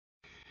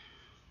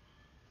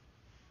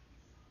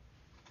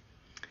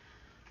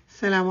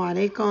السلام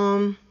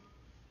عليكم.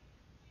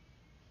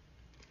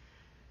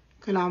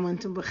 كل عام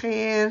وانتم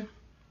بخير.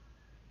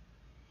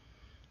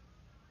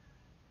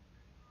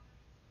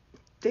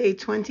 Day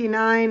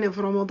 29 of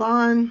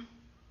Ramadan.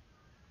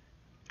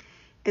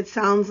 It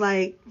sounds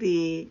like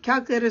the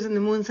calculators and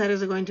the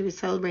moonsiders are going to be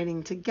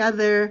celebrating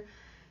together.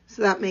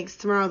 So that makes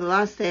tomorrow the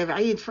last day of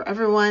Eid for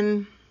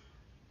everyone.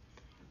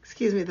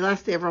 The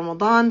last day of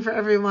Ramadan for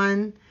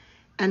everyone.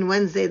 And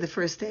Wednesday, the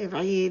first day of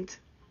Eid.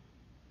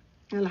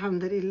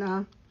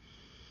 Alhamdulillah.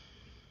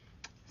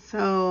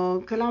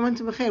 So, kul aam wa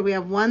antum bikhair. We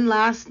have one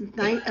last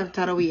night of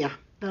Taraweeh.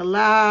 The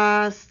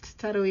last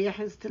Taraweeh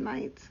is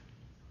tonight.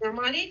 Assalamu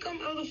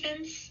alaikum,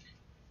 elephants.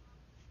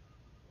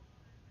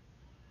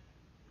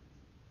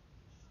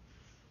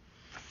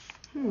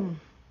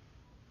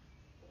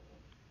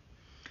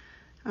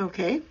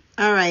 Okay.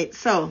 All right.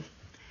 So,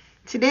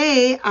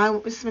 today,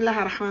 Bismillah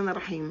ar-Rahman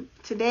ar-Rahim.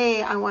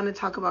 Today, I want to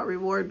talk about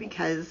reward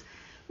because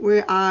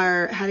we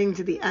are heading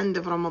to the end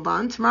of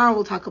Ramadan. Tomorrow,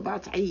 we'll talk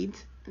about Eid,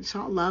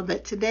 inshallah.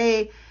 But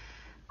today,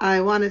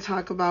 I want to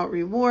talk about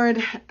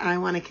reward. I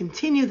want to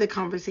continue the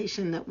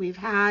conversation that we've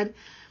had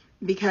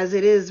because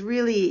it is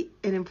really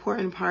an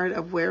important part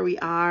of where we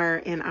are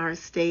in our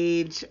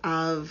stage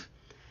of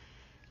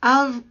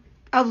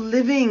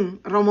living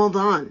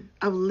Ramadan,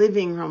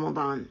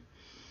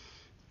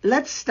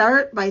 Let's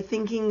start by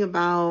thinking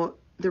about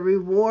the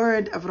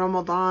reward of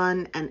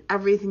Ramadan and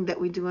everything that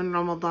we do in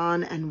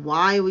Ramadan and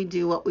why we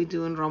do what we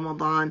do in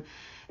Ramadan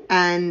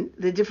and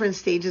the different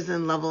stages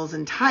and levels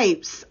and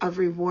types of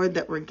reward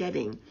that we're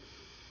getting.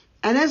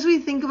 And as we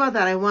think about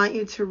that, I want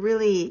you to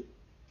really,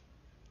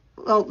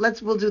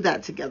 we'll do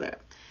that together.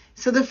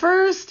 So the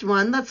first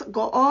one, let's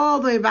go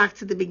all the way back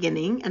to the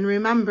beginning and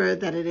remember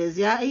that it is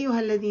Ya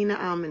ayyuha alladhina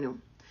amanu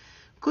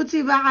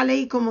kutiba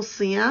alaykum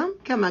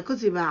as-siyam kama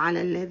kutiba ala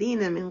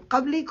alladhina min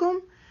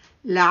qablikum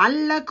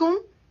la'allakum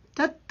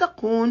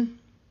tattaqun.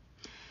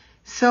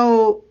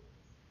 So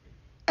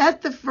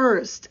at the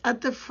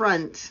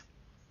front,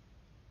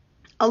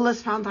 Allah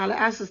subhanahu wa ta'ala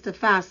asked us to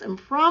fast and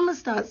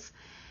promised us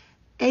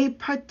a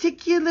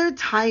particular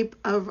type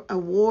of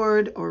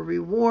award or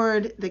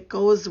reward that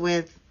goes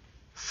with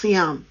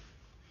siyam,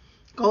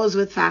 goes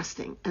with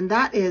fasting. And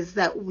that is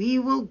that we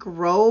will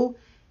grow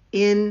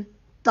in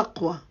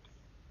taqwa.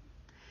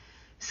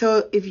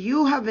 So if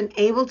you have been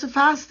able to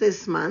fast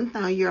this month,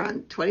 now you're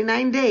on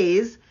 29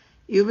 days,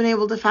 you've been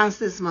able to fast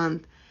this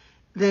month,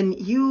 then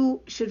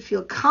you should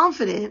feel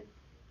confident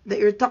that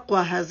your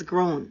taqwa has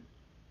grown.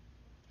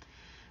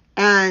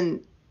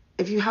 And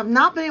if you have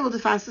not been able to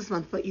fast this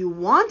month, but you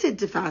wanted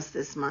to fast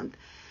this month,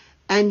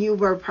 and you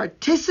were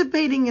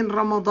participating in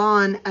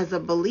Ramadan as a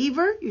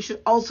believer, you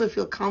should also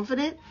feel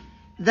confident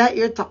that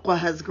your taqwa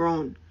has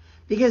grown.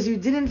 Because you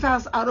didn't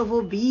fast out of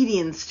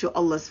obedience to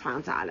Allah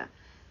subhanahu wa ta'ala.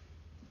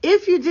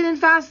 If you didn't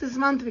fast this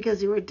month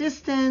because you were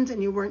distant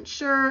and you weren't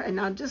sure, and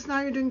now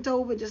you're doing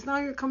tawbah, just now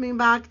you're coming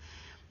back,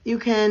 you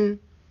can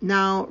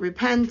now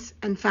repent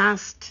and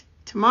fast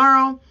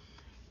tomorrow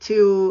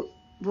to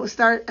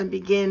start and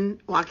begin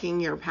walking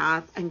your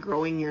path and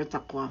growing your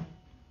taqwa.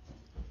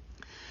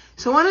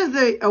 So one of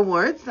the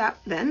awards that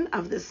then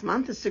of this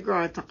month is to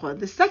grow our taqwa.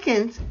 The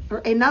second, or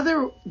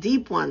another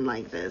deep one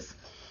like this,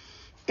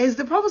 is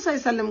the Prophet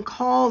ﷺ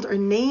called or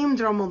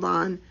named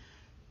Ramadan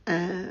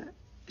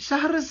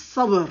Shahr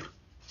al-Sabr,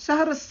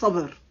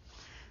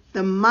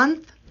 the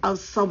month of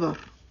sabr.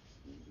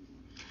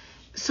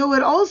 So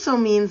it also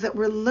means that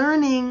we're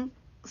learning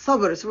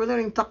sabr. So we're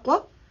learning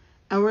taqwa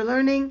and we're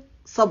learning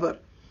sabr.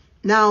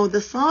 Now the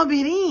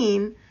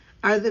sabirin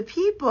are the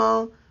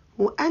people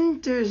who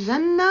enter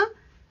Jannah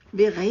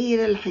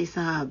بغير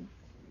الحساب.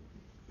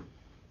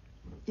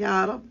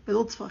 Ya Rab,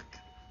 بلطفك.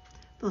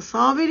 The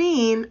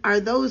sabirin are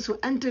those who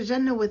enter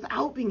Jannah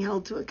without being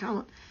held to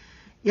account.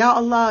 Ya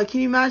Allah,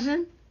 can you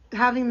imagine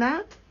having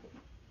that?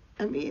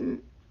 I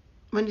mean,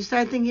 when you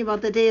start thinking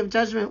about the Day of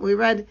Judgment, we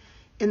read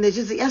in the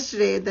Jizya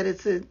yesterday that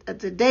it's a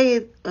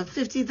day of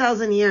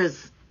 50,000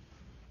 years.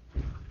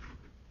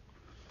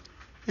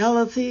 Ya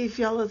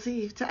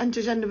Latif, to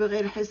enter Jannah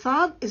بغير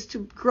hisab is to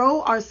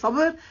grow our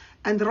sabr.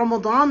 And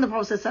Ramadan, the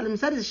Prophet ﷺ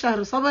said, is Shahr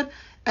Sabr.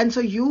 And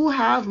so you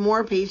have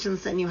more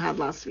patience than you had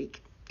last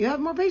week. You have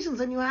more patience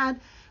than you had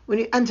when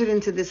you entered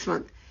into this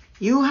month.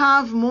 You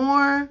have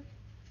more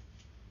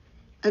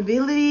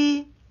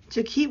ability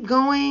to keep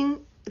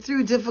going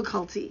through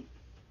difficulty.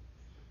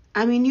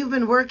 I mean, you've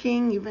been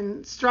working, you've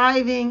been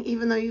striving,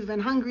 even though you've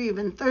been hungry, you've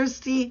been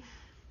thirsty.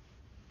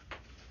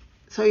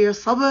 So your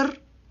sabr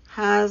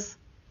has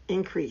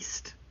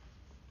increased.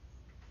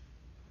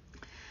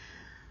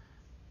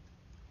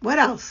 What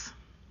else?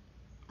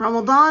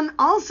 Ramadan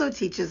also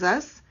teaches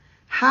us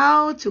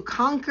how to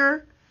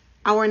conquer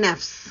our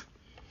nafs.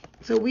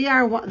 So we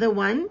are the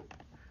ones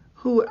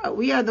who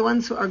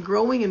are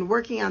growing and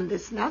working on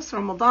this nafs.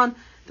 Ramadan,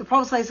 the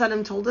Prophet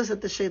ﷺ told us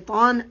that the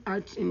shaitan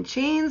are in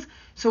chains,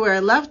 so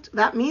we're left,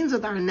 that means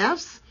with our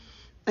nafs.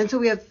 And so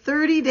we have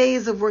 30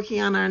 days of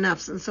working on our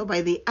nafs. And so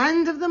by the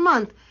end of the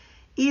month,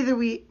 either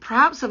we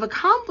perhaps have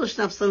accomplished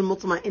nafs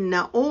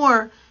al-mutma'inna,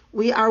 or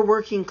we are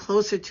working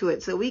closer to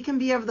it. So we can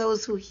be of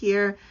those who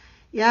hear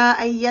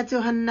يا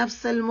أيتها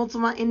النفس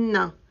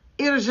المطمئنة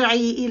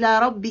ارجعي إلى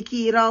ربك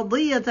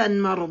راضية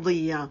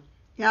مرضية.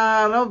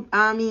 Ya Rab,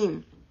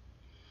 Ameen.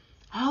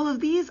 All of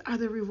these are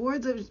the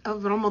rewards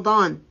of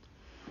Ramadan.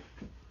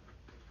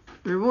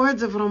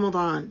 Rewards of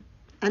Ramadan.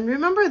 And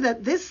remember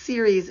that this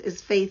series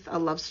is Faith, a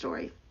Love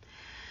Story.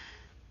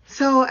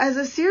 So as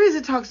a series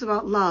that talks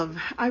about love,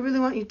 I really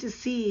want you to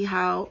see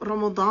how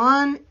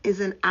Ramadan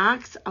is an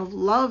act of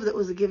love that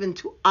was given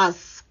to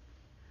us.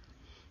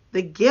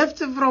 The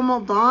gift of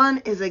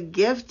Ramadan is a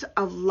gift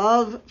of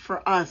love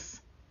for us.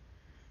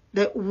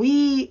 That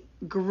we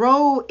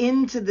grow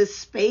into the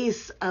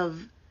space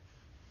of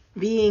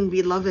being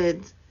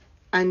beloved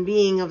and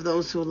being of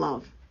those who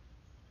love.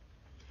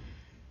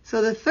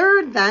 So the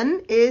third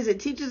then is it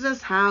teaches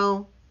us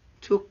how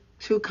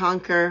to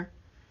conquer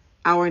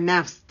our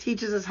nafs,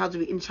 teaches us how to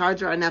be in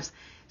charge of our nafs,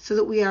 so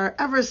that we are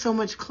ever so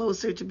much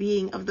closer to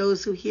being of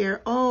those who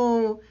hear,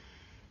 oh,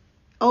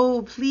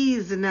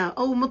 please now,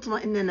 oh,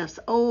 mutma'inna nafs,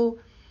 oh,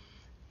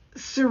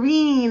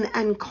 serene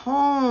and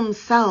calm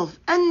self,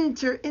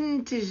 enter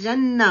into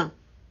Jannah.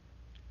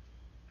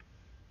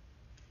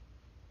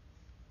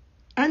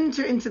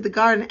 Enter into the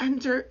garden,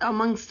 enter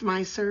amongst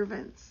my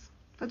servants.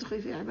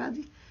 Enter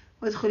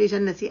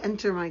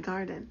my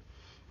garden.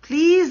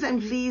 Pleased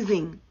and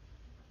pleasing.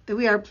 That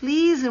we are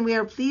pleased and we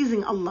are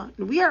pleasing Allah.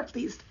 And we are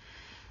pleased.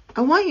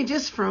 I want you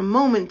just for a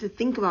moment to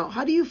think about,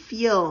 how do you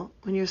feel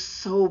when you're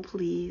so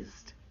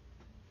pleased?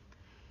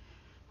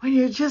 When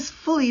you're just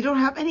full, you don't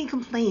have any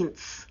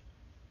complaints.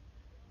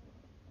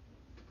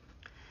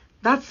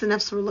 That's the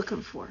nafs we're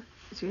looking for,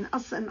 between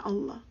us and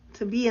Allah.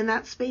 To be in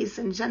that space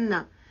in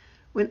Jannah,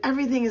 when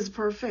everything is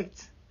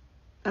perfect.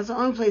 That's the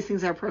only place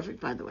things are perfect,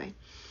 by the way.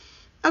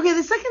 Okay,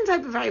 the second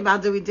type of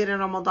ibadah we did in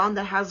Ramadan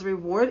that has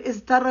reward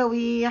is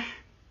Taraweeh.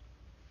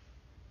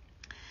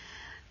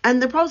 And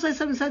the Prophet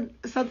said,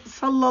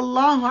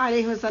 sallallahu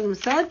alayhi wa sallam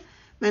said,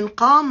 من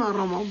قام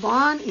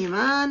رمضان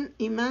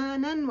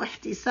إيمانا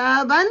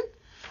واحتسابا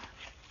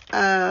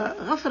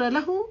غفر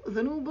له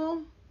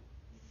ذنوبه.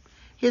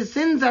 His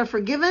sins are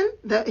forgiven.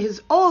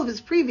 All of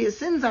his previous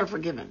sins are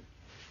forgiven.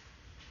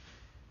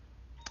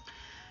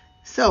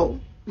 So,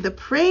 the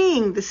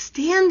praying, the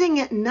standing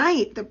at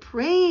night, the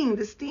praying,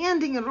 the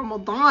standing in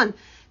Ramadan,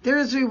 there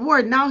is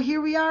reward. Now here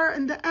we are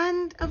in the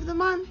end of the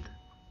month.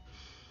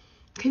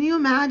 Can you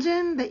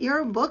imagine that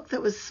your book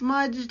that was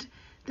smudged,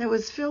 that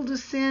was filled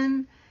with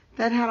sin,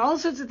 that had all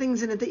sorts of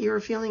things in it that you were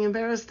feeling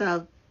embarrassed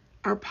of,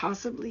 are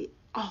possibly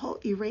all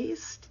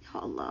erased?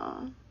 Ya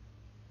Allah.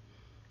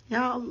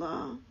 Ya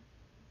Allah.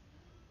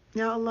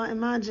 Ya Allah,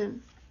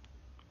 imagine.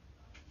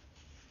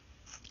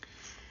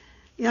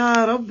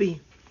 Ya Rabbi.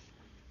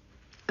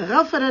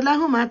 غفر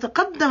له ما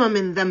تقدم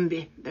من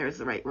ذنبه. There's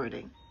the right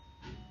wording.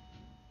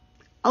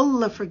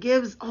 Allah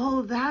forgives all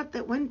of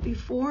that went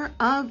before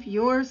of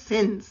your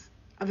sins,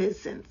 of his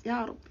sins.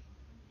 Ya Rabbi.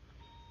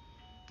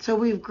 So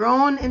we've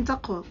grown in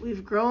taqwa.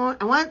 We've grown.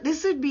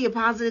 This would be a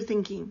positive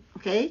thinking,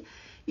 okay?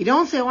 You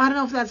don't say, I don't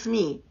know if that's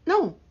me.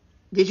 No.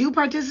 Did you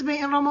participate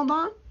in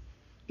Ramadan?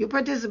 You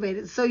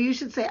participated. So you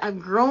should say, I've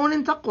grown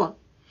in taqwa.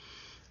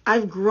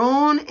 I've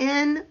grown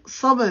in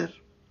sabr.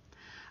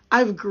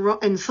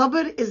 And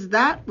sabr is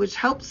that which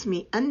helps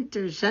me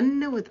enter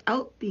Jannah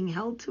without being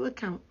held to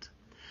account.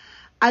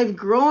 I've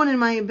grown in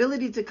my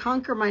ability to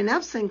conquer my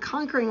nafs, and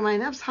conquering my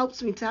nafs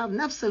helps me to have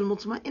nafs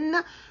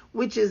al-mutma'inna,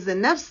 which is the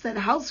nafs that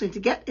helps me to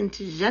get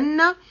into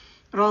Jannah,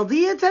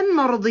 radiyatan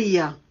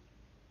mardiyah.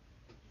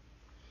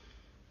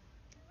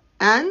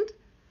 And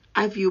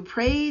if you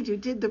prayed, you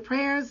did the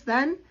prayers,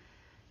 then,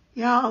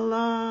 Ya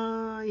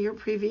Allah, your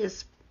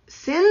previous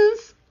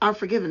sins are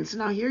forgiven. So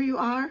now here you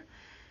are,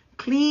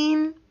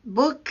 clean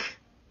book,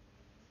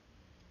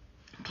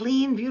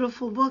 clean,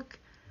 beautiful book,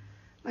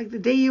 like the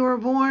day you were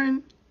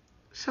born.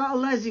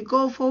 Inshallah, as you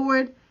go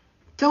forward,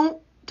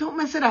 don't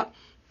mess it up.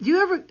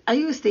 Are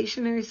you a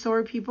stationery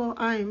store people?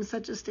 I am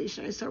such a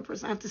stationery store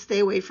person. I have to stay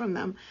away from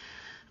them.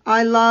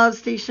 I love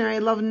stationery. I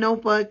love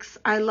notebooks.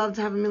 I love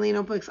to have a million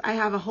notebooks. I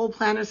have a whole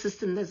planner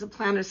system. There's a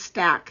planner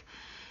stack.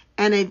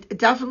 And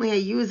I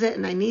use it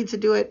and I need to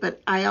do it,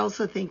 but I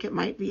also think it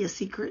might be a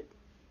secret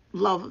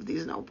love of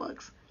these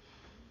notebooks.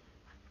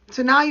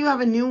 So now you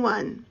have a new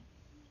one.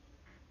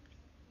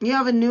 You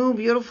have a new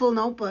beautiful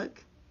notebook.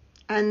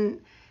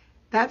 And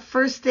that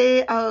first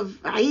day of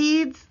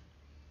Eid,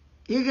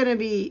 you're going to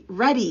be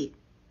ready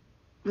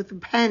with a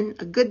pen,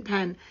 a good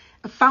pen,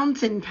 a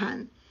fountain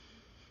pen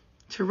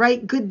to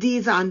write good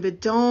deeds on, but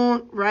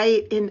don't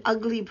write in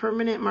ugly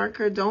permanent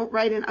marker. Don't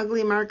write in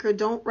ugly marker.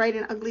 Don't write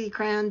in ugly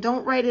crayon.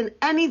 Don't write in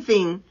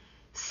anything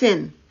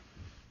sin.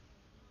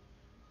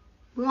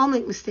 We all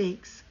make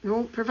mistakes.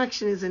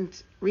 Perfection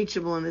isn't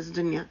reachable in this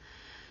dunya.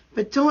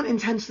 But don't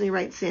intentionally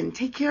write sin.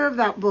 Take care of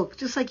that book,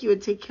 just like you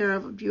would take care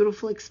of a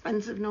beautiful,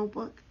 expensive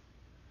notebook.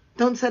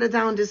 Don't set it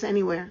down just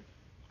anywhere.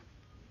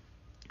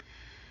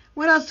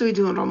 What else do we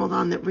do in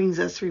Ramadan that brings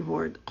us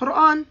reward?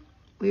 Quran.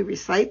 We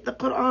recite the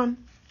Quran.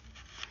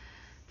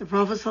 The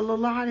Prophet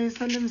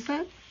ﷺ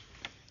said,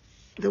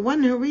 the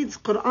one who reads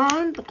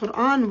Quran, the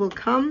Quran will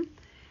come.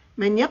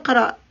 من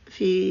يقرأ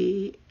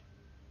في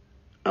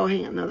Oh,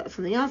 hang on. No, that's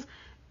something else.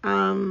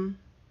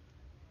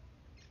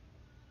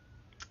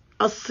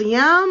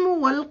 الصيام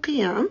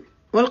والقيام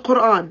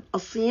والقرآن.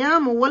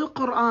 الصيام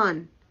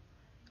والقرآن.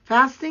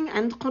 Fasting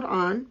and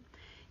Quran.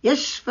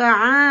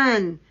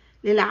 يشفعان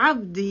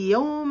للعبد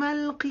يوم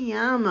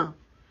القيامة.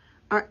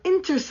 Are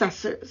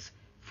intercessors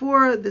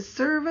for the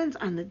servants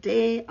on the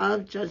day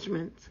of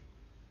judgment.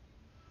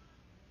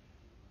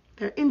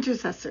 They're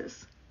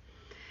intercessors.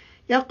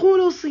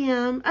 يقول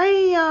صيام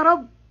أي يا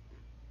رب.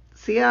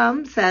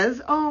 Siyam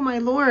says, oh my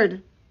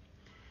Lord,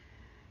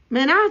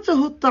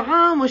 منعته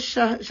الطعام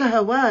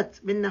والشهوات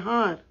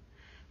بالنهار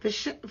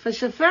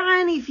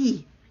فشفعني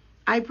فيه.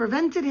 I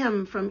prevented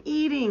him from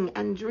eating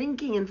and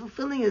drinking and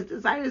fulfilling his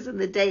desires in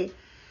the day.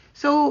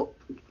 So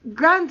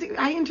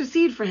I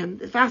intercede for him.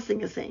 The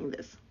fasting is saying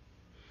this.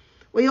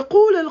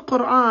 ويقول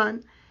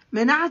القرآن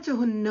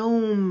منعته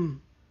النوم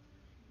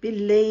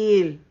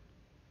بالليل.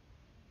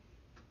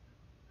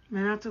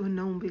 منعته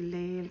النوم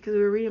بالليل, because we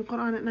were reading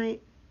Quran at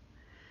night.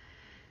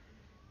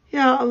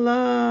 يا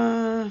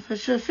الله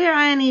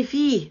فشفعني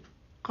فيه.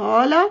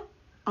 قال,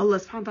 Allah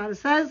subhanahu wa ta'ala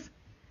says,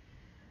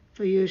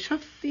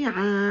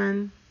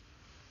 فيشفعان.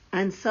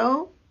 And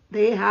so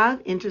they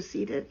have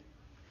interceded.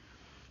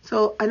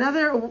 So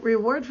another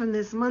reward from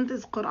this month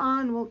is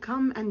Quran will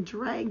come and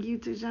drag you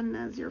to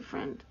Jannah as your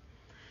friend.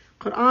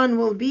 Quran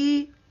will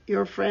be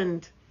your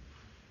friend.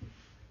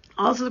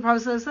 Also the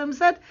Prophet ﷺ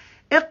said,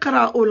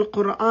 اقرأوا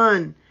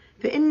القرآن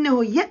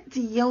فإنه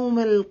يأتي يوم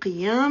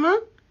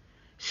القيامة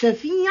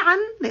شفيعا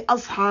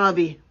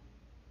لأصحابه.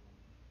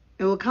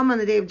 It will come on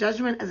the day of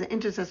judgment as an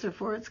intercessor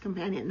for its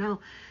companion. Now,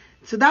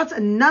 so that's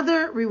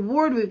another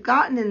reward we've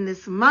gotten in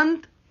this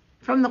month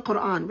from the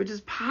Quran. We're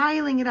just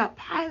piling it up,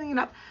 piling it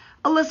up.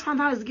 Allah subhanahu wa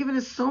ta'ala has given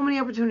us so many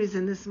opportunities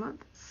in this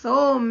month.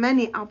 So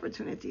many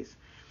opportunities.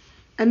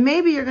 And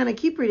maybe you're going to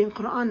keep reading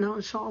Quran now,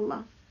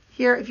 inshallah.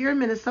 Here, if you're in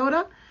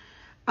Minnesota,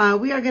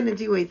 we are going to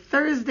do a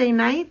Thursday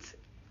night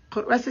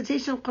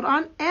recitation of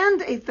Quran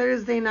and a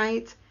Thursday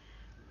night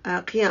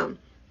qiyam.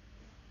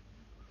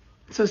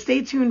 So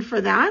stay tuned for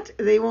that.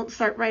 They won't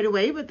start right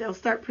away, but they'll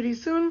start pretty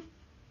soon.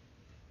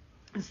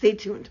 Stay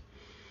tuned.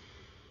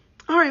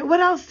 All right, what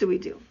else do we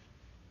do?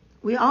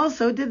 We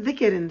also did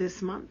dhikr in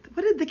this month.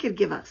 What did dhikr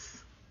give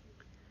us?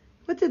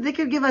 What did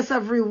dhikr give us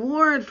of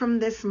reward from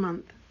this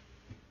month?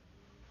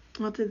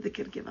 What did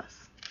dhikr give us?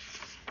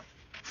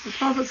 The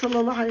Prophet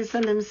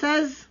ﷺ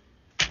says,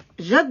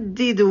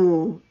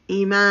 جددوا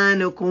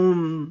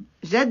إيمانكم.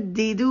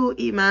 جددوا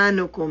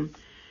إيمانكم.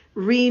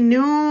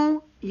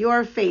 Renew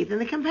your faith. And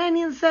the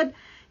companion said,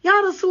 Ya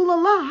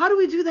Rasulullah, how do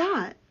we do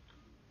that?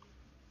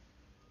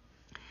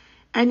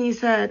 And he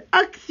said,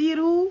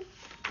 أكثروا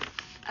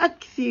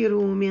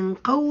من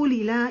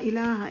قول لا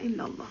إله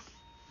إلا الله.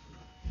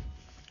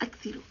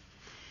 أكثروا.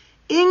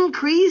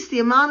 Increase the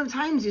amount of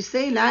times you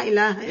say La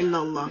ilaha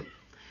illallah.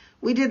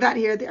 We did that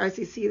here at the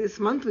RCC this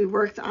month. We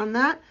worked on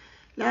that.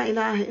 La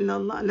ilaha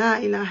illallah, la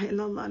ilaha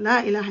illallah, la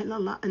ilaha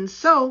illallah. And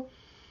so,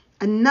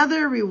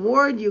 another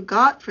reward you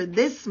got for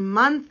this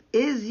month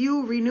is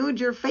you renewed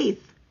your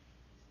faith.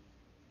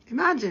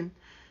 Imagine.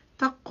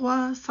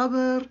 Taqwa,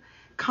 sabr,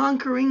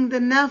 conquering the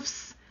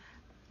nafs,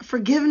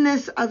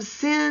 forgiveness of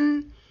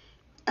sin,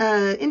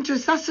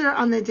 intercessor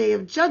on the day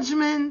of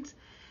judgment,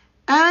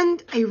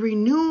 and a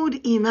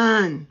renewed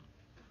iman.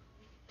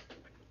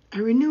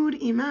 A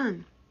renewed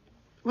iman.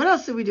 What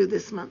else did we do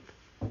this month?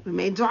 We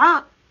made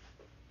dua.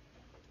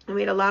 We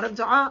made a lot of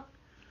dua.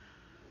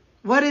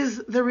 What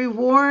is the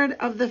reward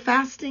of the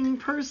fasting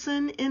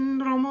person in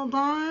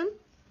Ramadan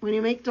when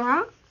you make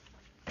dua?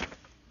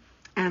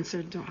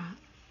 Answered dua.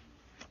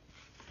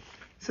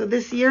 So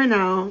this year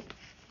now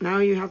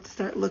you have to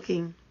start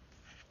looking.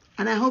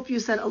 And I hope you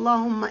said,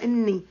 Allahumma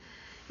inni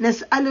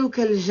nas'aluka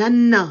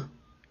al-jannah.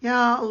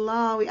 Ya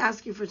Allah, we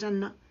ask you for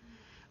Jannah.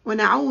 Wa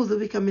na'udhu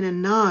bika min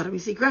an-nar. We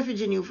seek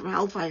refuge in you from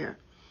hellfire.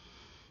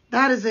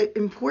 That is an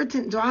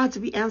important dua to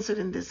be answered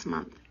in this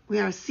month. We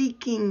are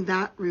seeking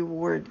that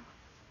reward.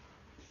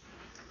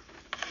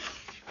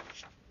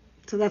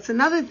 So that's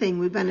another thing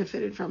we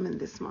benefited from in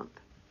this month.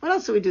 What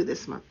else do we do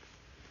this month?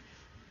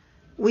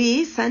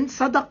 We send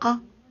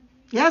sadaqah.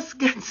 Yes,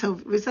 good. So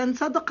we send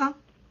sadaqah.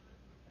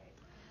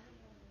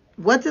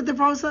 What did the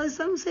Prophet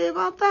ﷺ say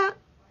about that?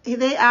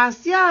 They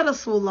asked, Ya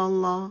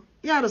Rasulullah,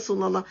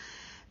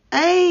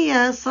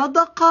 Ayya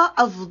sadaqa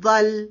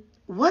afdal.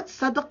 What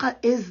sadaqah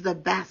is the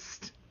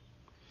best?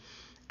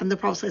 And the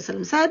Prophet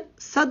ﷺ said,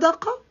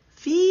 Sadaqa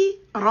fi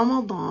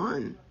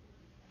Ramadan.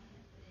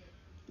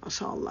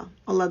 MashaAllah.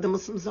 Allah, the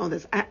Muslims know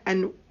this.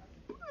 And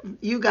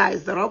you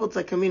guys, the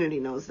Rabata community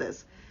knows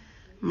this.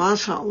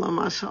 MashaAllah,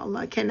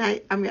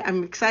 MashaAllah.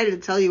 I'm excited to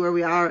tell you where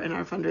we are in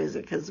our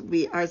fundraiser because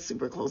we are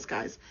super close,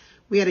 guys.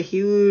 We had a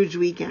huge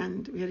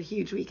weekend.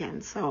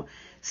 So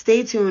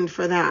stay tuned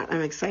for that.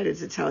 I'm excited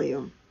to tell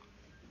you.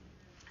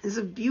 It's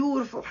a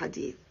beautiful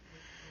hadith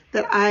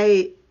that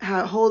I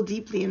hold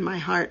deeply in my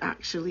heart,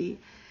 actually.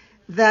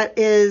 That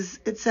is,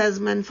 it says,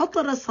 Man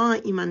fatara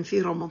sa'iman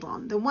fi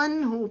Ramadan. The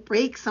one who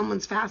breaks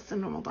someone's fast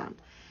in Ramadan.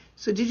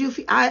 So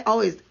I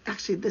always,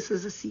 actually, this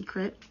is a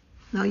secret.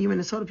 Now you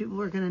Minnesota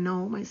people are going to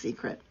know my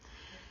secret.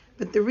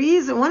 But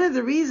one of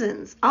the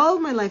reasons, all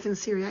of my life in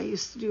Syria, I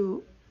used to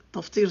do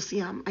taftir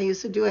siyam. I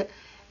used to do it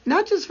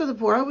not just for the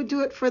poor. I would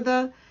do it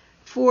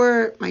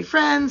for my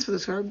friends, for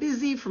those who are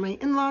busy, for my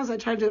in-laws. I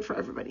tried to do it for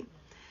everybody.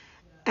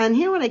 And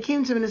here when I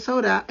came to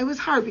Minnesota, it was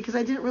hard because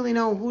I didn't really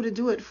know who to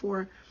do it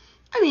for.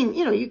 I mean,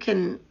 you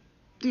can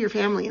do your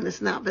family and this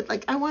and that,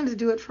 but I wanted to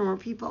do it for more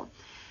people.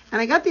 And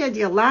I got the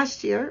idea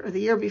last year or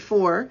the year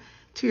before,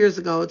 2 years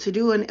ago, to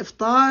do an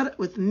iftar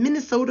with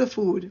Minnesota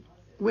food,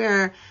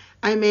 where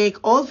I make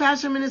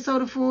old-fashioned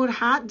Minnesota food,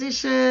 hot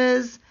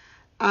dishes,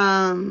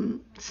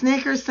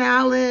 Snicker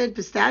salad,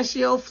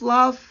 pistachio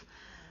fluff,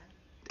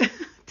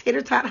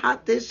 tater tot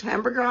hot dish,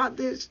 hamburger hot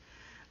dish,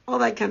 all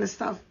that kind of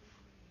stuff.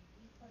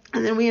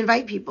 And then we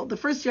invite people. The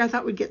first year I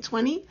thought we'd get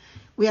 20.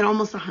 We had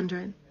almost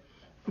 100.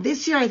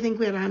 This year I think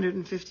we had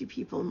 150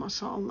 people,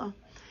 mashallah.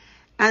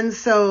 And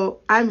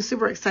so I'm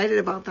super excited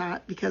about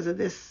that because of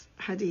this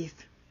hadith.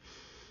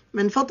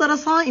 Man fatara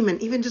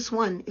sa'iman, even just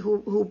one,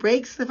 who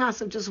breaks the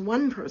fast of just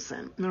one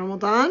person in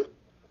Ramadan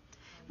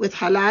with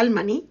halal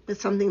money,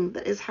 with something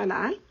that is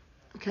halal,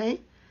 okay?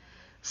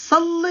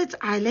 صلت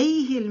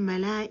عليه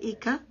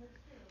الملائكة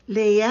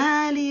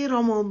ليالي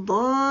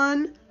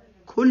رمضان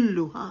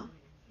كلها.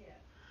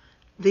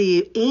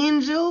 The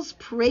angels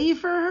pray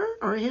for her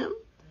or him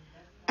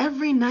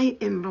every night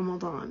in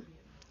Ramadan.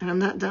 And I'm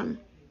not done.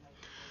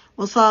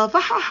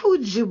 وصافحه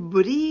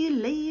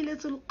جبريل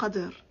ليلة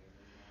القدر.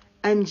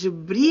 And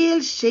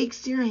Jibreel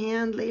shakes your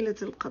hand ليلة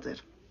القدر.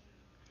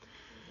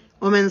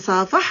 ومن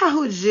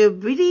صافحه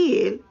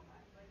جبريل.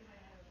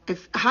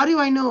 How do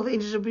I know if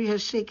Angel Jibreel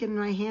has shaken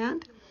my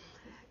hand?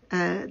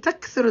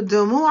 تكثر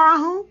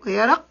دموعه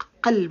ويرق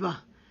قلبه.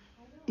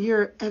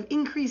 You have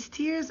increased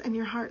tears and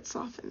your heart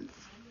softens.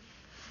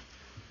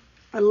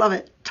 I love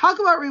it. Talk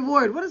about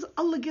reward. What does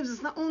Allah gives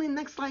us not only in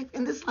next life,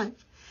 in this life?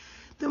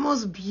 The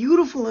most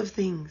beautiful of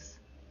things.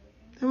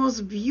 The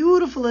most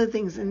beautiful of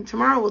things. And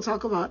tomorrow we'll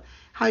talk about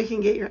how you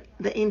can get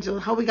the angel,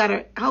 how we get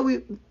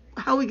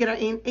our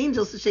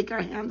angels to shake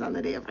our hands on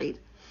the day of Eid.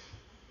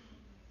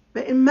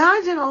 But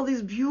imagine all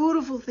these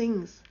beautiful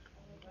things.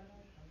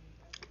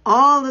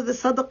 All of the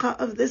sadaqah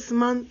of this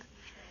month,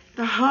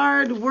 the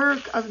hard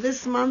work of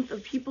this month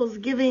of people's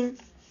giving,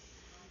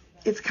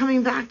 it's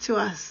coming back to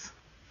us.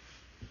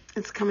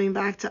 It's coming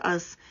back to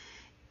us.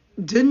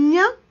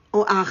 Dunya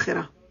or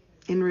akhirah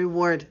in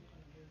reward.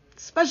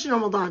 Especially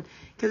Ramadan,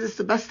 because it's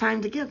the best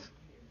time to give.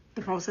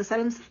 The Prophet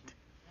ﷺ said.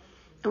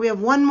 And we have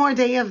one more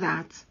day of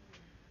that.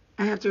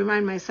 I have to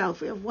remind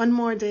myself, we have one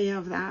more day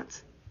of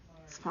that.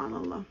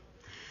 SubhanAllah.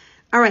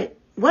 All right,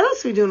 what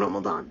else do we do in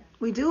Ramadan?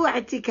 We do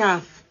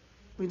i'tikaf.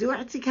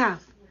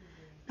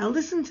 Now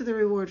listen to the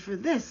reward for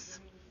this.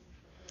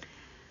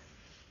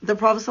 The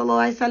Prophet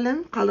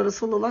ﷺ, قال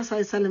Rasulullah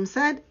ﷺ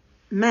said,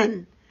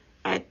 من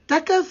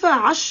اعتكف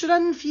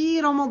 10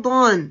 في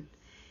رمضان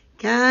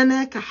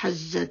كان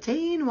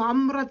كحجتين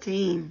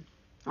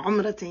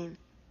وعمرتين.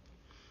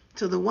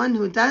 So the one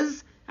who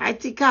does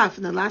i'tikaf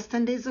in the last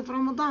 10 days of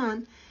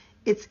Ramadan,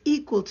 it's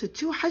equal to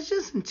 2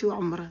 hajjas and 2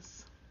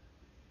 umras.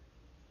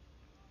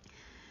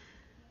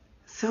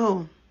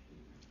 So,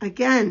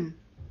 again,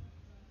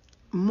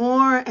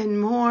 more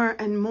and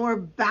more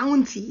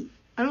bounty.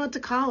 I don't know what to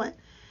call it.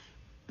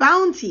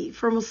 Bounty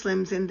for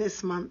Muslims in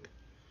this month.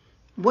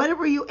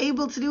 Whatever you're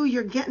able to do,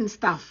 you're getting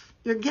stuff.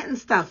 Can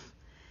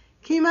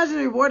you imagine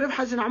the reward of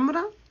Hajj and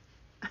Umrah?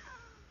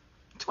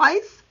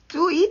 Twice?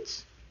 2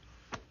 each?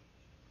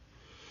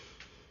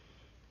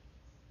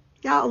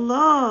 Ya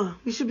Allah,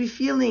 we should be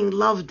feeling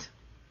loved.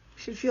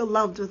 We should feel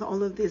loved with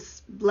all of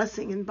this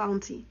blessing and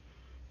bounty.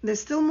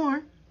 There's still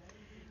more.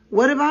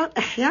 What about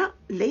Ihya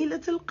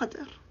Laylatul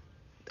Qadr?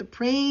 The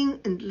praying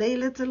in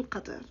Laylatul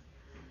Qadr.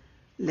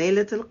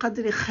 Laylatul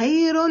Qadr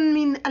khayrun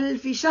min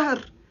alfi shahr.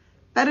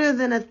 Better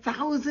than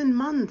 1,000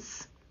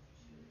 months.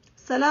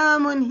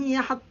 Salamun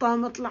hiya hatta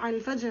matla'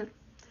 al-fajr.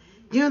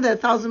 Do you know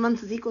that 1,000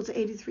 months is equal to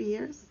 83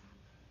 years?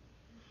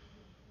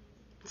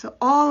 So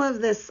all of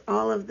this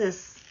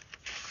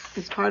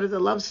is part of the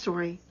love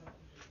story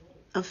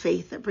of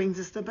faith that brings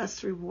us the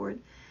best reward.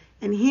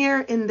 And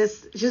here in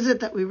this juz'ah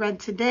that we read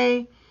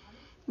today,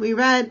 we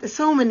read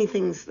so many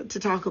things to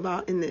talk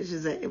about in this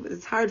juz'ah.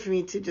 It's hard for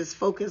me to just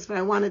focus, but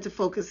I wanted to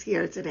focus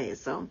here today.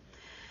 So,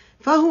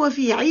 فَهُوَ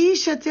فِي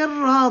عِيشَةٍ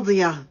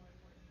رَاضِيَةٍ.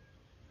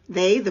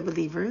 They, the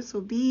believers,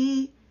 will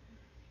be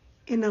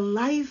in a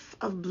life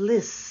of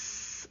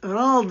bliss.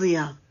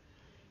 Radiyah.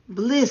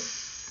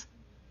 Bliss.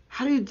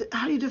 How do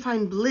you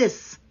define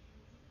bliss?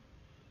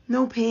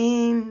 No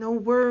pain, no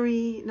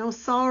worry, no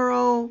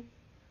sorrow,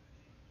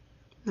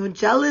 no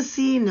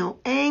jealousy, no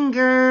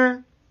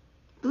anger.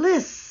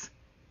 Bliss.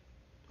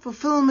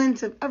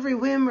 Fulfillment of every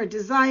whim or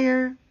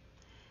desire.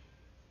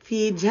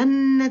 في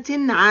جنة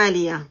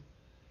عالية.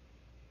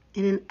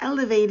 In an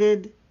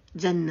elevated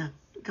Jannah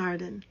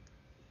garden.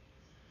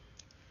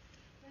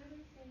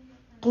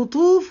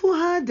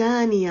 قطوفها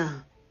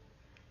دانية.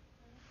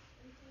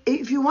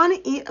 If you want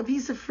to eat a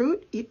piece of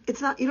fruit, you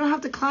don't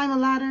have to climb a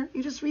ladder.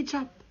 You just reach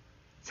up.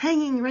 It's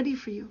hanging ready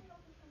for you.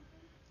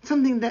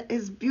 something that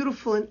is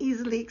beautiful and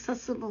easily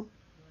accessible.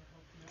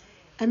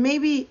 And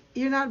maybe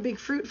you're not a big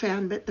fruit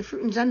fan, but the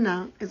fruit in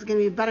Jannah is going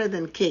to be better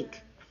than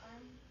cake.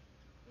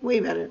 Way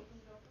better.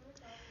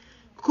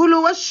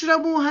 كُلُوا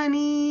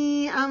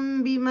وَاشْرَبُوا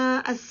هَنِيئًا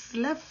بِمَا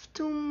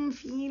أَسْلَفْتُمْ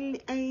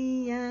فِي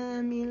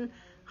الْأَيَّامِ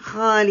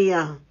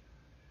الْخَالِيَةِ.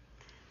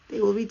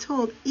 They will be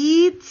told,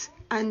 eat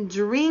and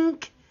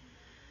drink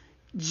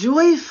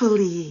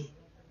joyfully.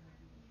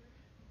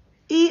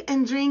 Eat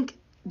and drink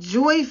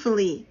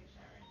joyfully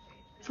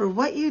for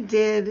what you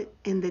did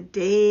in the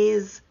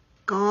days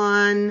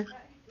gone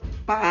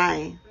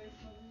by.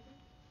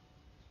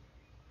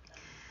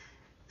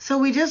 So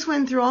we just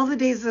went through all the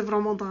days of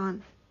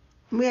Ramadan.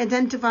 We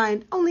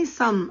identified only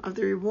some of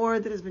the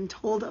reward that has been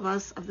told of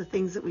us of the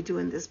things that we do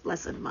in this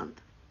blessed month.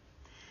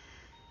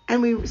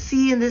 And we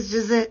see in this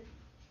juz'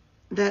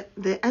 that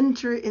the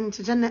enter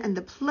into Jannah and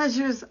the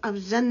pleasures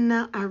of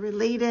Jannah are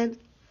related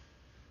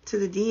to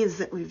the deeds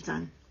that we've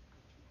done.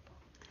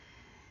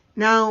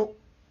 Now,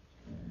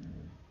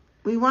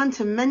 we want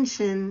to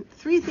mention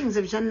 3 things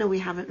of Jannah we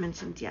haven't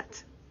mentioned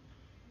yet.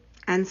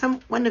 And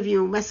one of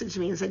you messaged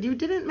me and said, you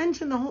didn't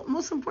mention the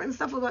most important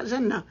stuff about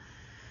Jannah.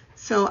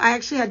 So I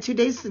actually had 2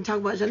 days to talk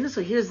about Jannah,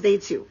 so here's day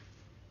 2.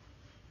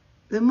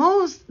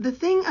 The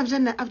thing of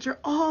Jannah, after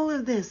all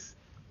of this,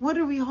 what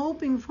are we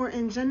hoping for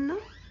in Jannah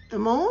the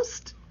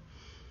most?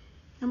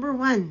 Number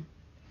 1,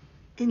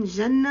 in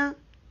Jannah,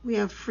 we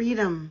have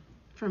freedom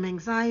from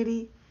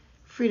anxiety,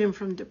 freedom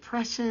from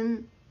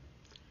depression,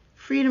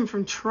 freedom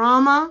from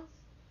trauma,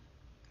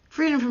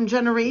 freedom from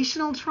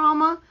generational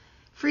trauma,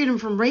 freedom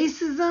from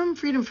racism,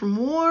 freedom from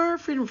war,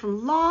 freedom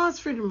from loss,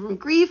 freedom from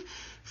grief,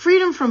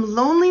 freedom from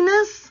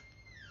loneliness,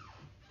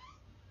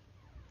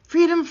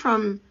 freedom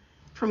from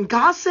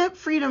gossip,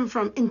 freedom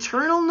from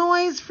internal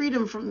noise,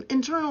 freedom from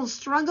internal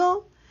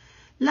struggle.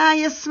 لا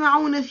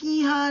يسمعون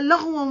فيها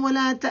لغوا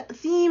ولا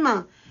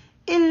تأثيما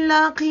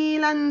إلا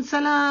قيلا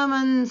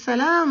سلاما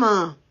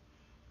سلاما.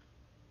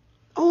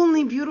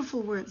 Only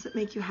beautiful words that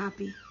make you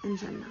happy in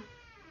Jannah.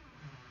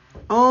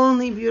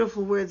 Only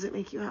beautiful words that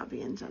make you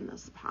happy in Jannah.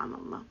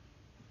 Subhanallah.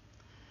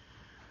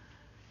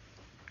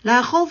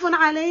 لا خوف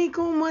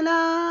عليكم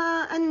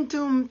ولا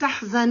أنتم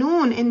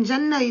تحزنون. In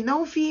Jannah,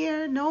 no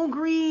fear, no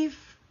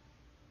grief.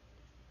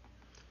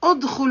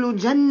 ادخلوا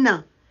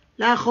جنة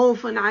لا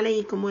خوف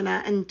عليكم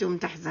ولا أنتم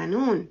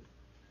تحزنون.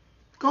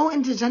 Go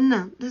into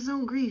Jannah. There's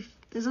no grief.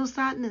 There's no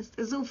sadness.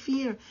 There's no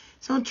fear.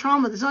 There's no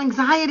trauma. There's no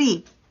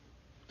anxiety.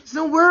 There's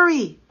no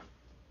worry.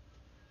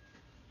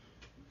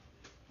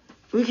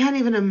 We can't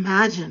even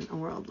imagine a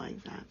world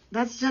like that.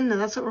 That's Jannah.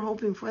 That's what we're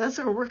hoping for. That's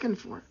what we're working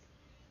for.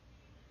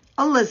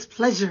 Allah's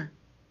pleasure.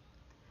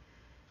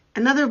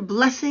 Another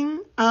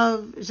blessing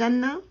of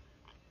Jannah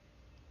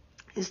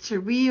is to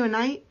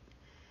reunite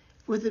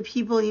with the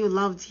people you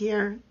loved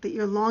here that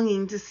you're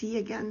longing to see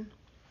again.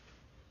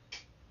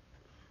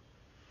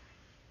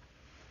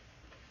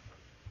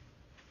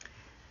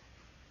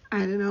 I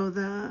don't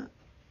know,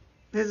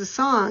 there's a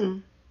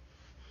song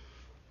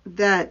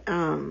that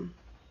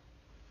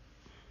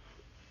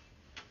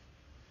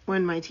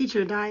when my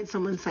teacher died,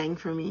 someone sang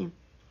for me.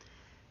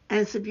 And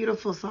it's a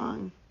beautiful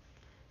song.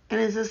 And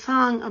it's a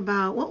song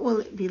about what will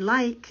it be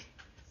like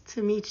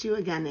to meet you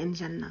again in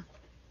Jannah.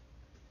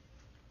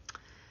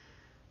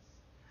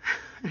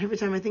 And every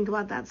time I think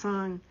about that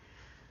song,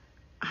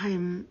 I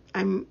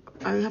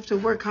have to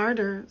work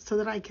harder so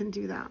that I can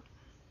do that.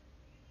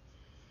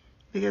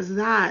 Because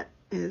that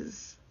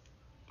is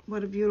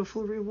what a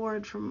beautiful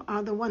reward from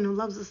the one who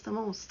loves us the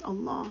most,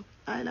 Allah.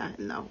 La ilaha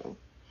illahu.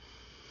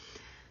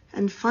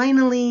 And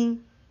finally,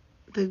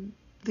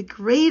 the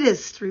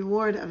greatest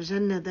reward of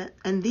Jannah,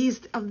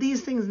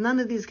 these things, none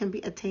of these can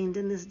be attained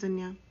in this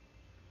dunya.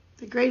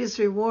 The greatest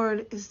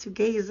reward is to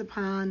gaze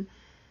upon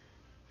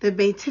the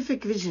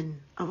beatific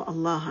vision of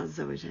Allah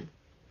Azza wa Jal.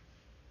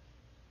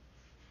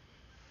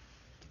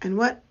 And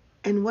what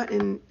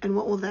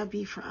will that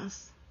be for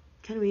us?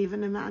 Can we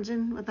even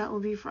imagine what that will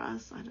be for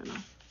us? I don't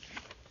know.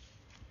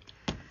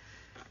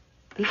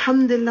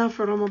 Alhamdulillah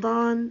for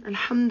Ramadan.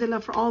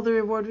 Alhamdulillah for all the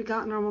reward we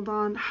got in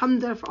Ramadan.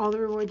 Alhamdulillah for all the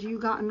reward you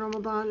got in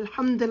Ramadan.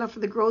 Alhamdulillah for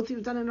the growth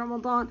you've done in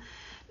Ramadan.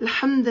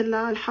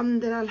 Alhamdulillah,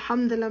 alhamdulillah,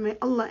 alhamdulillah. May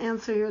Allah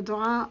answer your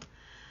dua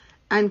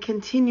and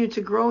continue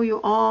to grow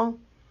you all.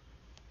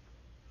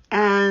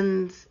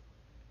 And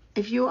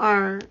if you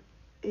are,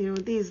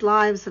 these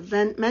lives have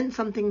meant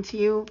something to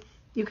you,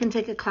 you can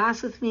take a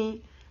class with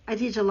me. I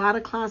teach a lot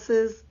of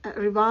classes at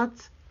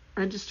Rabata,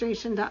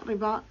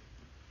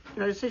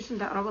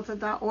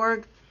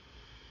 registration.rabata.org.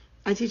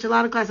 I teach a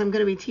lot of classes. I'm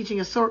going to be teaching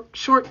a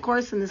short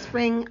course in the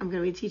spring. I'm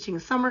going to be teaching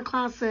summer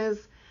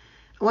classes.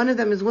 One of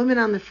them is Women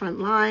on the Front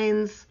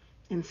Lines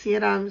in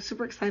Sierra. I'm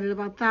super excited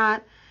about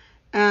that.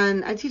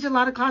 And I teach a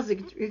lot of classes.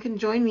 You can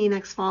join me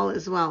next fall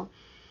as well.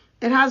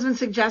 It has been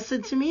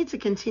suggested to me to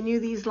continue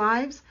these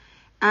lives,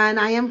 and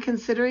I am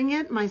considering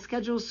it. My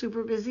schedule is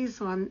super busy,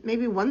 so I'm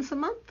maybe once a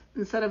month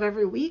instead of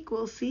every week.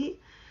 We'll see.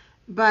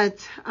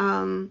 But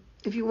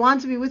if you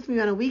want to be with me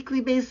on a weekly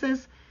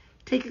basis,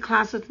 take a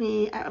class with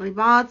me at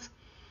Rabata.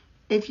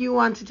 If you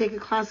want to take a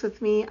class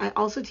with me, I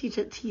also teach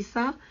at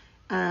TISA.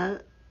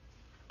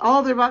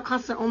 All the Rabata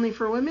classes are only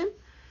for women.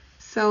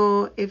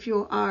 So if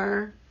you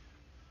are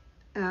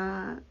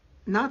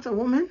not a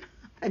woman,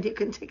 then you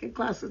can take a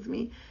class with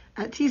me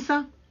at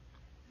TISA.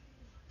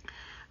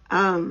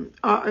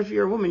 Or if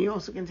you're a woman, you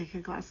also can take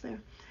a class there.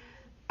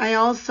 I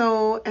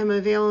also am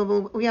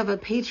available. We have a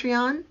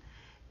Patreon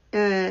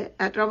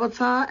at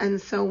Rabata,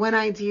 and so when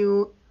I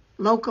do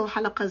local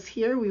halaqas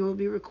here, we will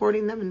be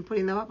recording them and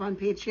putting them up on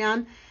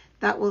Patreon.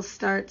 That will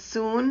start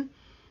soon.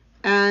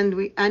 And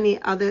when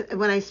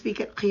I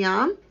speak at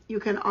Qiyam, you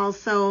can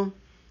also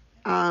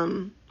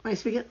see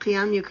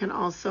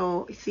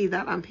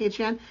that on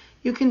Patreon.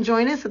 You can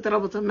join us at the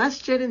Rabata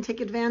Masjid and take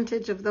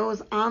advantage of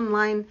that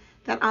online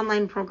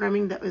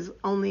programming that is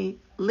only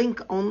link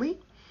only.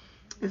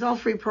 It's all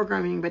free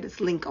programming, but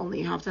it's link only.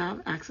 You have to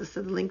have access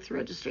to the link through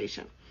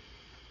registration.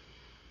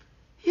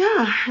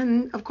 Yeah,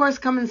 and of course,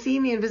 come and see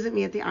me and visit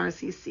me at the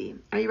RCC.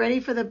 Are you ready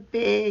for the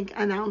big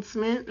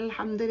announcement?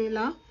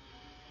 Alhamdulillah.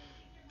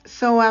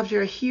 So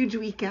after a huge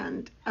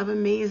weekend of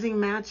amazing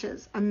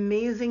matches,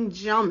 amazing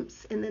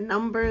jumps in the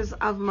numbers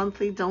of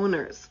monthly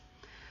donors,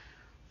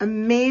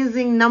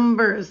 amazing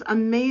numbers,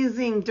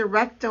 amazing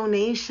direct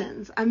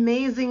donations,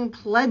 amazing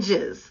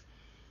pledges,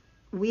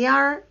 we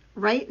are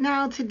right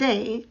now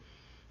today,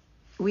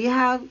 we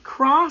have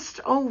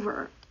crossed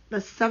over the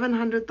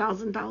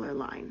 $700,000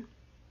 line.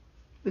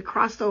 We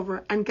crossed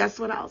over, and guess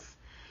what else?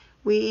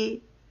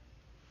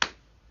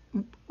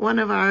 One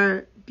of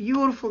our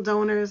beautiful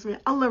donors, may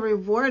Allah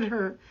reward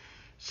her.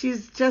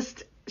 She's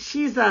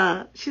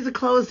a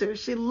closer.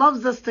 She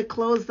loves us to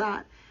close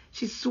that.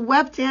 She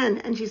swept in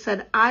and she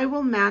said, I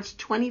will match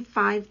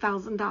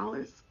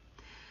 $25,000.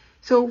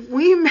 So if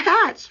we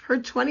match her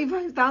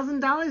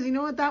 $25,000, you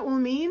know what that will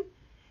mean?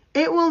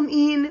 It will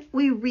mean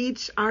we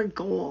reach our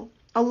goal.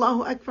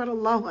 Allahu Akbar,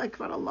 Allahu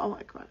Akbar, Allahu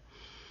Akbar.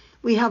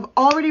 We have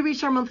already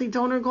reached our monthly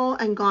donor goal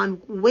and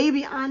gone way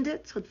beyond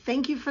it. So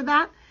thank you for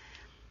that.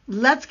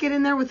 Let's get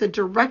in there with the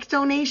direct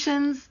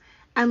donations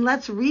and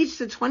let's reach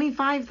the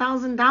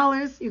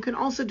 $25,000. You can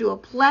also do a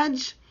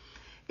pledge.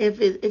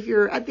 If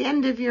you're at the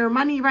end of your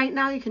money right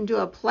now, you can do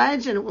a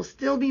pledge and it will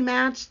still be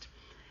matched.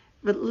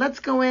 But let's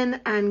go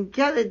in and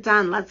get it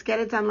done. Let's get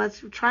it done.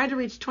 Let's try to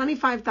reach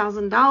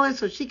 $25,000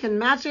 so she can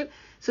match it,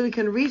 so we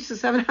can reach the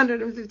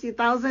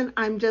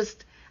 $750,000.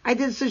 I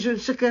did sujood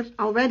shukr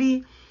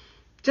already,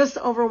 just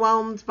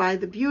overwhelmed by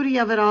the beauty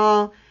of it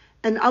all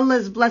and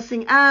Allah's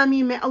blessing.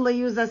 Ameen. May Allah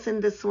use us in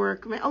this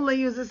work. May Allah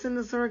use us in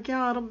this work.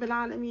 Ya Rabbil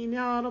Alameen.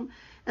 Ya Rabb.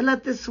 And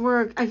let this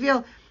work. I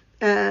feel,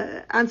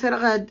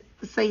 Anse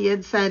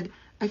Sayyid said,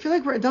 I feel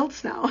like we're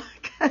adults now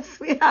because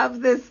we have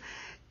this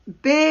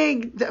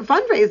big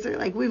fundraiser.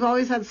 Like we've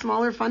always had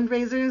smaller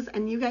fundraisers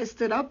and you guys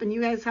stood up and you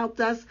guys helped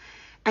us.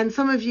 And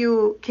some of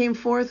you came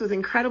forth with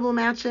incredible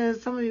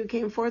matches. Some of you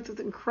came forth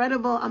with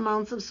incredible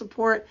amounts of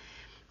support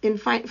in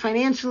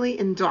financially,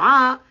 in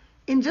dua,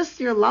 in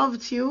just your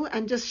love too,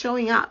 and just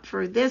showing up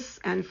for this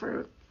and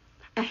for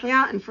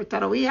ihya and for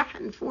taraweeh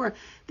and for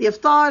the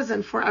iftars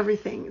and for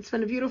everything. It's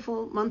been a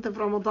beautiful month of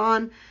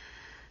Ramadan.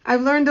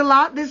 I've learned a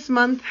lot this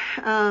month.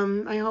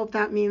 I hope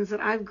that means that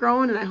I've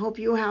grown and I hope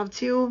you have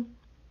too.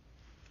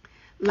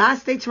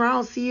 Last day tomorrow,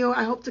 I'll see you.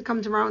 I hope to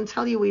come tomorrow and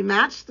tell you we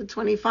matched the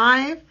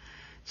 25.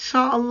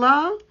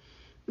 Inshallah.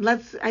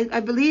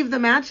 I believe the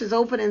match is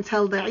open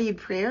until the Eid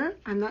prayer.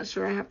 I'm not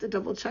sure. I have to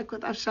double check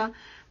with Afsha.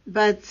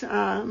 But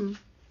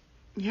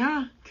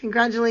yeah,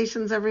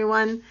 congratulations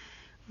everyone.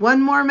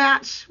 One more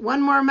match.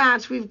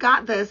 We've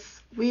got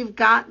this.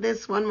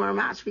 One more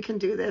match. We can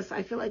do this.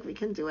 I feel like we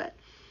can do it.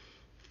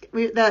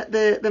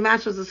 The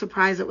match was a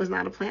surprise. It was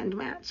not a planned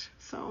match.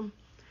 So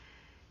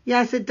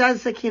yes, it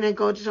does, Sakina,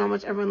 go to how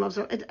much everyone loves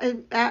her.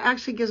 It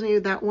actually gives me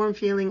that warm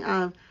feeling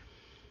of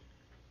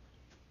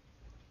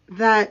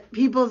that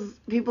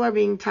people are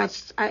being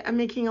touched. I'm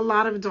making a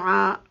lot of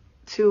dua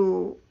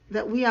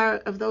that we are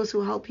of those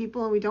who help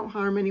people and we don't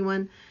harm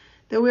anyone,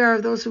 that we are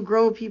of those who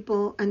grow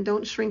people and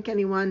don't shrink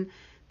anyone,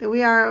 that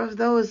we are of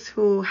those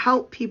who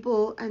help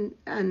people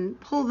and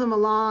pull them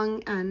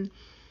along and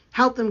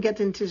help them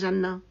get into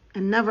Jannah,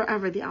 and never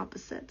ever the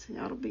opposite.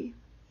 Ya Rabbi.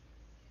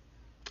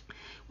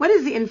 What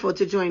is the info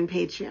to join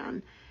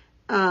Patreon?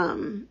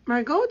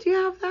 Margot, do you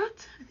have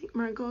that? I think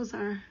Margot's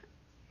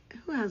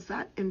who has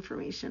that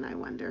information, I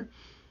wonder?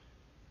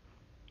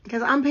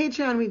 Because on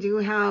Patreon, we do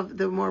have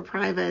the more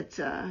private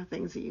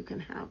things that you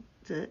can have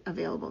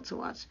available to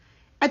watch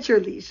at your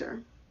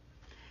leisure.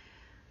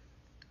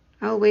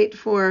 I'll wait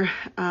for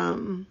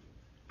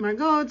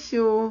Margot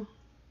to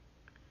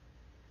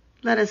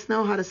let us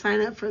know how to sign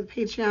up for the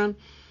Patreon.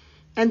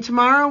 And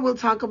tomorrow we'll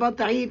talk about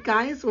the Eid,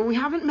 guys. Well, we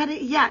haven't met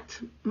it yet.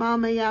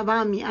 Mama ya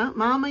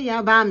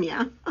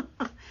bamia.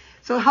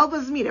 So help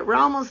us meet it. We're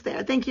almost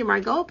there. Thank you,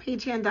 Margot.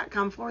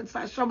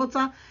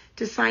 Patreon.com/Rabata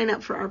to sign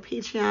up for our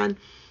Patreon.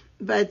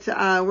 But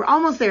we're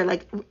almost there.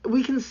 Like,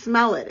 we can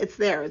smell it. It's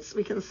there.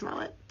 We can smell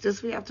it.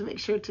 Just we have to make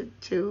sure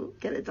to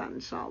get it done,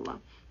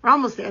 inshallah. We're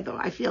almost there, though.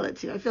 I feel it,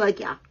 too. I feel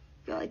like,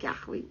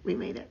 we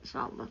made it,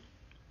 inshallah.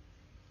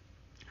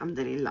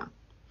 Alhamdulillah.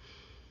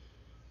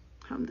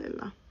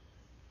 Alhamdulillah.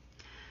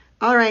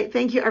 All right.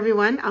 Thank you,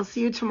 everyone. I'll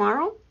see you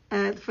tomorrow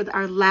for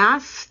our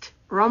last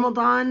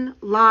Ramadan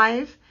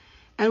live.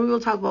 And we will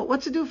talk about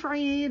what to do for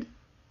Eid,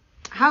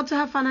 how to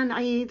have fun on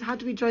Eid, how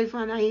to be joyful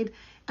on Eid,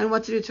 and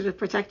what to do to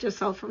protect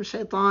yourself from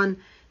shaitan,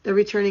 the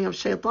returning of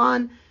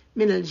shaitan,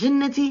 min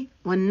al-jinnati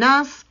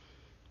wan-nas.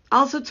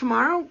 Also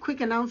tomorrow,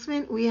 quick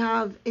announcement, we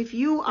have, if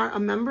you are a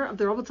member of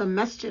the Rabata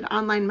Masjid,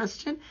 online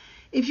masjid,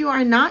 if you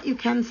are not, you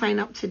can sign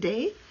up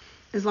today,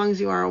 as long as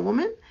you are a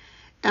woman.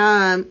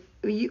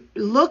 You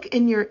look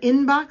in your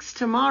inbox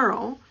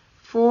tomorrow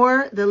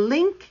for the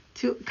link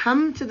to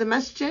come to the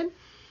masjid.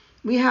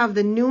 We have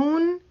the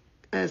noon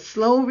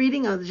slow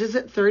reading of Juz'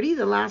 30,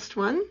 the last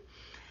one.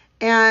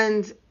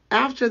 And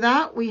after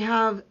that, we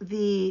have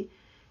the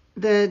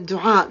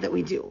dua that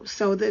we do.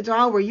 So the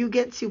dua where you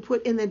get to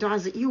put in the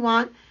duas that you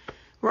want.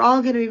 We're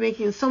all going to be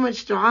making so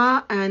much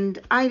dua, and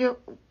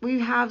we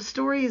have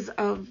stories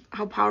of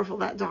how powerful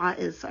that dua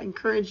is. So I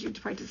encourage you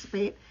to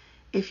participate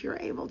if you're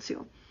able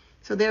to.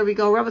 So there we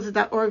go,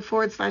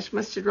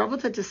 rabata.org/Masjid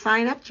Rabata to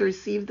sign up to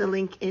receive the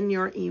link in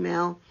your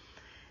email.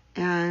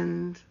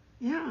 And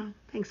yeah,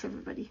 thanks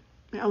everybody.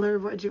 May Allah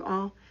reward you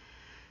all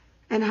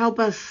and help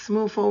us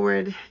move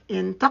forward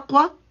in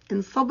taqwa,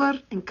 in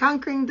sabr, in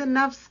conquering the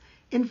nafs,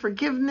 in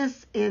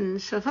forgiveness, in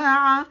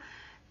shafa'ah,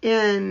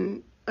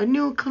 in a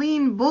new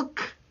clean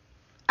book,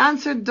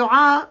 answered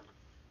dua,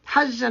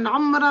 hajj and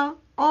umrah,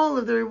 all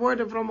of the reward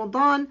of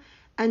Ramadan,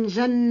 and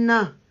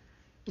Jannah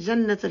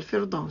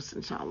al-Firdaus,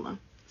 inshallah.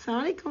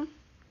 Assalamu alaikum.